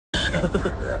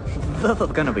This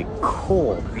is gonna be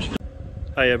cold.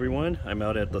 Hi everyone, I'm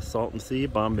out at the Salton Sea,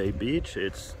 Bombay Beach.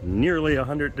 It's nearly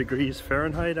 100 degrees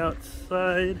Fahrenheit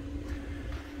outside.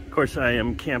 Of course I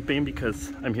am camping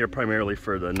because I'm here primarily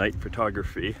for the night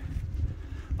photography.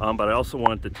 But I also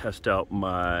wanted to test out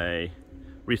my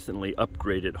recently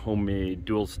upgraded homemade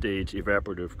dual stage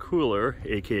evaporative cooler,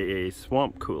 aka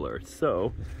swamp cooler.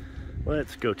 So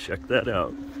let's go check that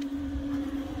out.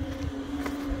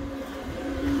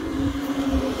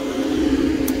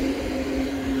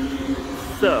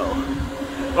 So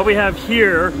what we have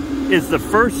here is the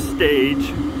first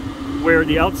stage where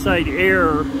the outside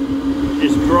air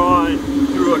is drawn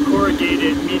through a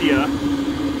corrugated media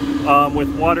with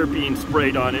water being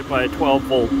sprayed on it by a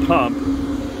 12-volt pump.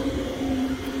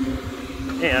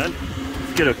 And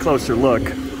let's get a closer look.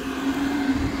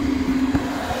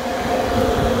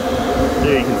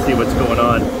 There you can see what's going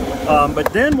on.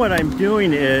 But then what I'm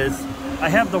doing is I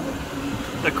have the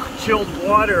chilled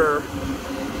water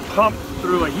pumped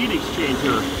through a heat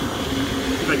exchanger.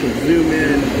 If I can zoom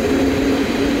in.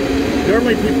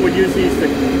 Normally people would use these, the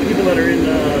people that are in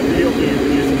video games are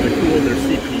using to cool their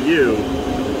CPU.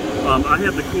 I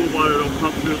have the cool water that'll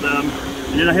pump through them.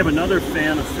 And then I have another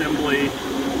fan assembly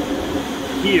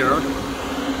here.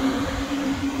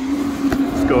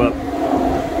 Let's go up.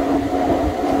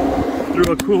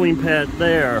 Through a cooling pad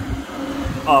there.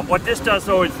 What this does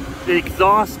though is it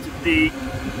exhausts the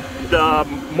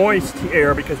moist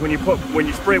air, because when you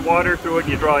spray water through it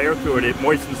and you draw air through it, it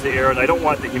moistens the air, and I don't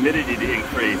want the humidity to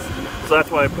increase. So that's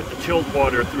why I put the chilled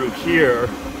water through here,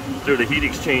 through the heat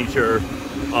exchanger.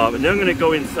 And then I'm going to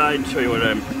go inside and show you what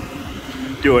I'm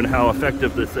doing, how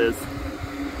effective this is.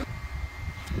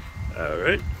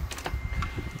 Alright,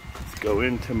 let's go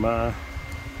into my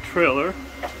trailer.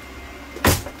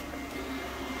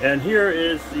 And here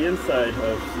is the inside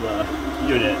of the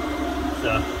unit.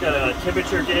 So, got a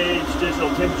temperature gauge, digital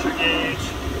temperature gauge.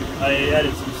 I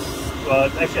added some,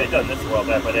 actually I'd done this a while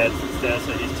back, but I added some stats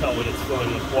so you can tell when it's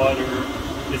filling with water.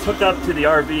 It's hooked up to the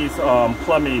RV's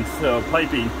plumbing, so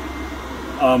piping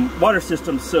water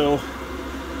system, so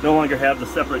no longer have the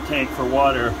separate tank for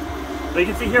water. But you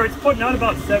can see here it's putting out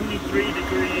about 73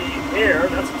 degree air.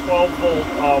 That's a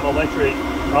 12-volt electric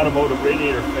automotive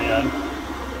radiator fan.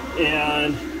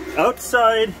 And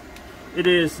outside it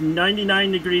is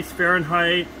 99 degrees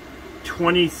Fahrenheit,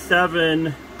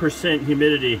 27%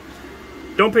 humidity.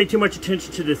 Don't pay too much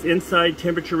attention to this inside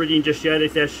temperature reading just yet.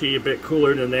 It's actually a bit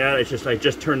cooler than that. It's just I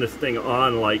just turned this thing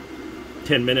on like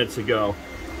 10 minutes ago.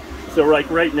 So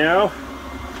like right now,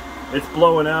 it's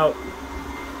blowing out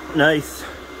nice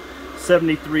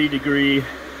 73 degree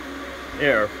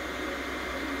air.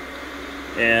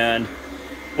 And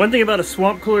one thing about a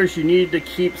swamp cooler is you need to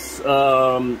keep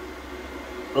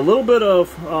a little bit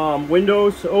of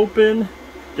windows open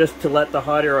just to let the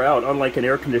hot air out. Unlike an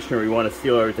air conditioner, you want to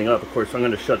seal everything up. Of course, I'm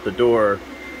going to shut the door.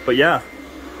 But yeah,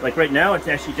 like right now, it's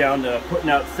actually down to putting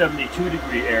out 72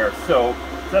 degree air. So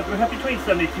we have between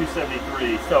 72 and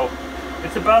 73. So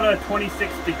it's about a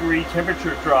 26 degree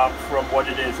temperature drop from what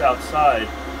it is outside.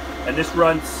 And this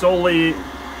runs solely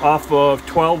off of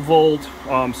 12-volt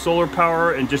solar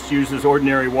power and just uses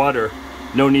ordinary water.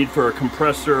 No need for a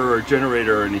compressor or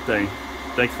generator or anything.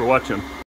 Thanks for watching.